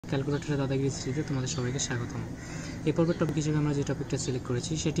ক্যালকুলেটরের দাদাগিরি সিরিজে তোমাদের সবাইকে স্বাগতম। এই পর্বের টপিক হিসেবে আমরা যে টপিকটা সিলেক্ট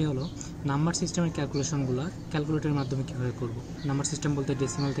করেছি সেটি হলো নাম্বার সিস্টেমের ক্যালকুলেশনগুলো ক্যালকুলেটরের মাধ্যমে কীভাবে করব। নাম্বার সিস্টেম বলতে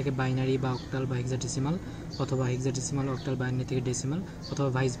ডেসিমাল থেকে বাইনারি বা অক্টাল বা হেক্সাডেসিমাল, অথবা হেক্সাডেসিমাল অক্টাল বাইনারি থেকে ডেসিমাল, অথবা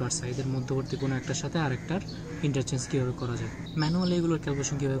ভাইস ভার্সা, এদের মধ্যবর্তী কোনো একটার সাথে আরেকটার ইন্টারচেঞ্জ কীভাবে করা যায়। ম্যানুয়ালি এগুলোর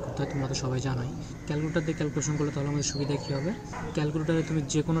ক্যালকুলেশন কীভাবে করতে হয় তোমরা তো সবাই জানোই। ক্যালকুলেটর দিয়ে ক্যালকুলেশন করলে তাহলে আমাদের সুবিধা কী হবে, ক্যালকুলেটরে তুমি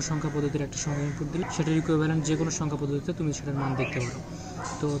যে কোনো সংখ্যা পদ্ধতির একটা সংখ্যা ইনপুট দিলে সেটার ইকুইভ্যালেন্ট যে কোনো সংখ্যা পদ্ধতিতে তুমি সেটার মান দেখতে পারো।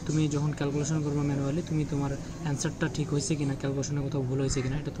 তো তুমি যখন ক্যালকুলেশন করবে ম্যানুয়ালি, তুমি তোমার অ্যান্সারটা ঠিক হয়েছে কিনা, ক্যালকুলেশনে কোথাও ভুল হয়েছে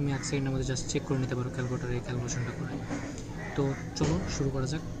কিনা, এটা তুমি 1 সেকেন্ডের মধ্যে জাস্ট চেক করে নিতে পারো ক্যালকুলেটরে এই ক্যালকুলেশনটা করে। তো চলো শুরু করা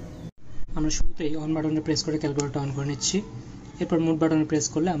যাক। আমরা শুরুতেই অন বাটনে প্রেস করে ক্যালকুলেটর অন করে নিচ্ছি। এরপর মোড বাটনে প্রেস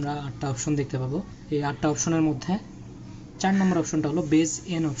করলে আমরা 8টা অপশন দেখতে পাবো। এই 8টা অপশনের মধ্যে 4 নম্বর অপশনটা হলো বেজ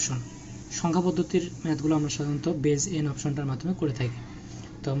এন অপশন। সংখ্যা পদ্ধতির ম্যাথগুলো আমরা সাধারণত বেজ এন অপশনটার মাধ্যমে করে থাকি।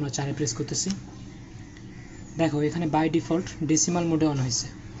 তো আমরা 4-এ প্রেস করতেছি। দেখো এখানে বাই ডিফল্ট ডেসিমাল মোডে অন হয়েছে।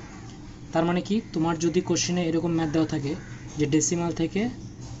 তার মানে কি, তোমার যদি কোশ্চেনে এরকম ম্যাথ দেওয়া থাকে যে ডেসিমাল থেকে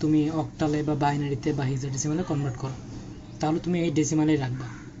তুমি অক্টালে বা বাইনারিতে বা হেক্সাডেসিমালে কনভার্ট করো, তাহলে তুমি এই ডেসিমালেই রাখবা।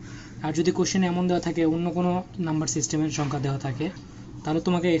 আর যদি কোশ্চেনে এমন দেওয়া থাকে অন্য কোনো নাম্বার সিস্টেমের সংখ্যা দেওয়া থাকে, তাহলে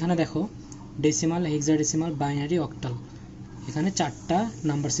তোমাকে এখানে দেখো ডেসিমাল, হেক্সাডেসিমাল, বাইনারি, অক্টাল, এখানে 4টা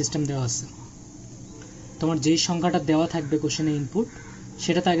নাম্বার সিস্টেম দেওয়া আছে। তোমার যেই সংখ্যাটা দেওয়া থাকবে কোশ্চেনে ইনপুট,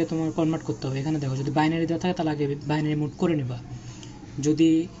 সেটাতে আগে তোমার কনভার্ট করতে হবে। এখানে দেখো যদি বাইনারি দেওয়া থাকে তাহলে আগে বাইনারি মোড করে নেবা, যদি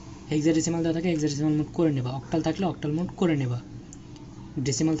হেক্সাডেসিমাল দেওয়া থাকে হেক্সাডেসিমাল মোড করে নেবা, অক্টাল থাকলে অক্টাল মোড করে নেবা,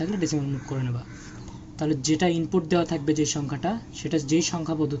 ডেসিমাল থাকলে ডেসিমাল মোড করে নেবা। তাহলে যেটা ইনপুট দেওয়া থাকবে যে সংখ্যাটা, সেটা যেই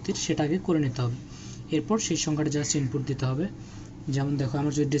সংখ্যা পদ্ধতির সেটা আগে করে নিতে হবে। এরপর সেই সংখ্যাটা জাস্ট ইনপুট দিতে হবে। যেমন দেখো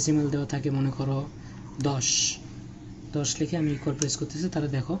আমার যদি ডেসিমাল দেওয়া থাকে মনে করো 10 লিখে আমি ইকুয়াল প্রেস করতেছি, তাহলে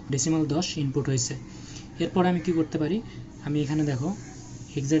দেখো ডেসিমাল 10 ইনপুট হয়েছে। এরপর আমি কি করতে পারি, আমি এখানে দেখো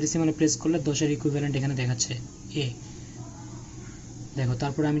হেক্সাডেসিমালে প্রেস করলে 10-এর ইকুইভ্যালেন্ট এখানে দেখাচ্ছে এ। দেখো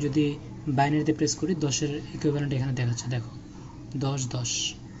তারপরে আমি যদি বাইনারিতে প্রেস করি 10-এর ইকুইভ্যালেন্ট এখানে দেখাচ্ছে, দেখো 10,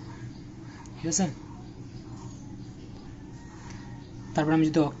 ঠিক আছে। তারপর আমি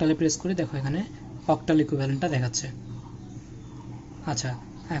যদি অক্টালে প্রেস করি, দেখো এখানে অক্টাল ইকুইভ্যালেন্টটা দেখাচ্ছে। আচ্ছা,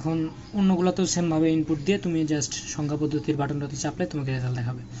 এখন অন্যগুলো তো সেমভাবে ইনপুট দিয়ে তুমি জাস্ট সংখ্যা পদ্ধতির বাটনটাতে চাপলে তোমাকে রেজাল্ট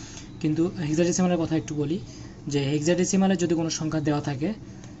দেখাবে। কিন্তু হেক্সাডেসিমালের কথা একটু বলি, যে হেক্সাডেসিমালে যদি কোনো সংখ্যা দেওয়া থাকে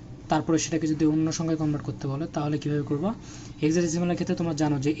তারপরে সেটাকে যদি অন্য সংখ্যায় কনভার্ট করতে বলে, তাহলে কীভাবে করবো। হেক্সাডেসিমালের ক্ষেত্রে তোমরা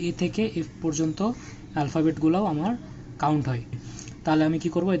জানো যে এ থেকে এফ পর্যন্ত অ্যালফাবেটগুলোও আমার কাউন্ট হয়। তাহলে আমি কি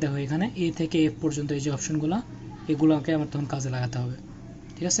করবো, দেখো এখানে এ থেকে এফ পর্যন্ত এই যে অপশনগুলো, এগুলোকে আমার তখন কাজে লাগাতে হবে।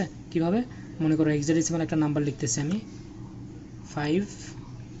 ঠিক আছে, কিভাবে, মনে করো হেক্সাডেসিমাল একটা নাম্বার লিখতেছি আমি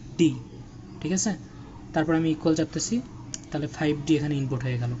 5D, ঠিক আছে। তারপর আমি ইকুয়াল চাপতেছি, তাহলে 5D এখানে ইনপুট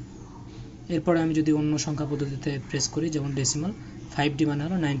হয়ে গেল। এরপরে আমি যদি অন্য সংখ্যা পদ্ধতিতে প্রেস করি, যেমন ডেসিমাল, 5D মানে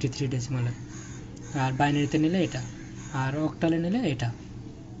হলো 93 ডেসিমালের, আর বাইনারিতে নিলে এটা, আর অক্টালে নিলে এটা,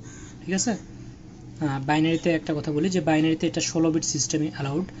 ঠিক আছে। বাইনারিতে একটা কথা বলি, যে বাইনারিতে এটা 16 বিট সিস্টেমে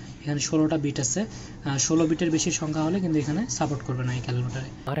অ্যালাউড, এখানে 16টা বিট আছে। 16 বিটের বেশি সংখ্যা হলে কিন্তু এখানে সাপোর্ট করবে না এই ক্যালকুলেটরে।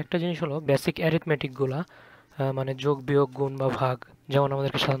 আর একটা জিনিস হলো বেসিক অ্যারিথমেটিকগুলো, মানে যোগ, বিয়োগ, গুণ বা ভাগ, যেমন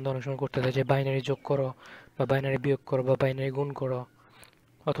আমাদেরকে সাধারণত অনুসরণ করতে দেয় যে বাইনারি যোগ করো বা বাইনারি বিয়োগ করো বা বাইনারি গুণ করো,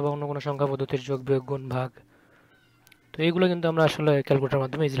 অথবা অন্য কোনো সংখ্যা পদ্ধতির যোগ, বিয়োগ, গুণ, ভাগ। তো এইগুলো কিন্তু আমরা আসলে ক্যালকুলেটরের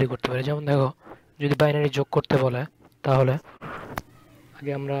মাধ্যমে ইজিলি করতে পারি। যেমন দেখো যদি বাইনারি যোগ করতে বলে, তাহলে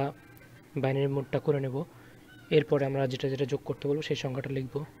আগে আমরা বাইনারি মোডটা করে নেব, এরপরে আমরা যেটা যেটা যোগ করতে বলবো সেই সংখ্যাটা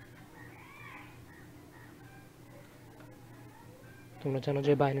লিখব। তোমরা জানো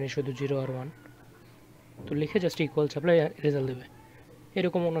যে বাইনারি শুধু 0 আর 1, তো লিখে জাস্ট ইকুয়াল চাপলে রেজাল্ট দেবে।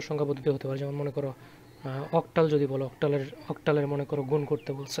 এরকম অন্য সংখ্যা পদ্ধতি হতে পারে, যেমন মনে করো অক্টাল যদি বলো, অক্টালের মনে করো গুণ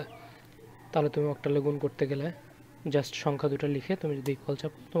করতে বলছে, তাহলে তুমি অক্টালে গুণ করতে গেলে জাস্ট সংখ্যা দুটো লিখে তুমি যদি ইকুয়াল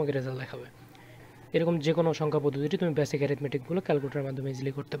চাপ, তোমাকে রেজাল্ট দেখাবে। এরকম যে কোনো সংখ্যা পদ্ধতিটি তুমি বেসিক অ্যারিথমেটিকগুলো ক্যালকুলেটরের মাধ্যমে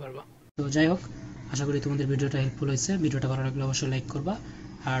ইজিলি করতে পারবা। তো যাই হোক, আশা করি তোমাদের ভিডিওটা হেল্পফুল হয়েছে। ভিডিওটা ভালো লাগলে অবশ্যই লাইক করবা,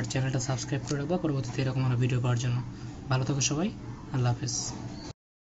 আর চ্যানেলটা সাবস্ক্রাইব করে রাখবা পরবর্তীতে এরকম আরও ভিডিও পাওয়ার জন্য। ভালো থাকো সবাই, আল্লাহ হাফেজ।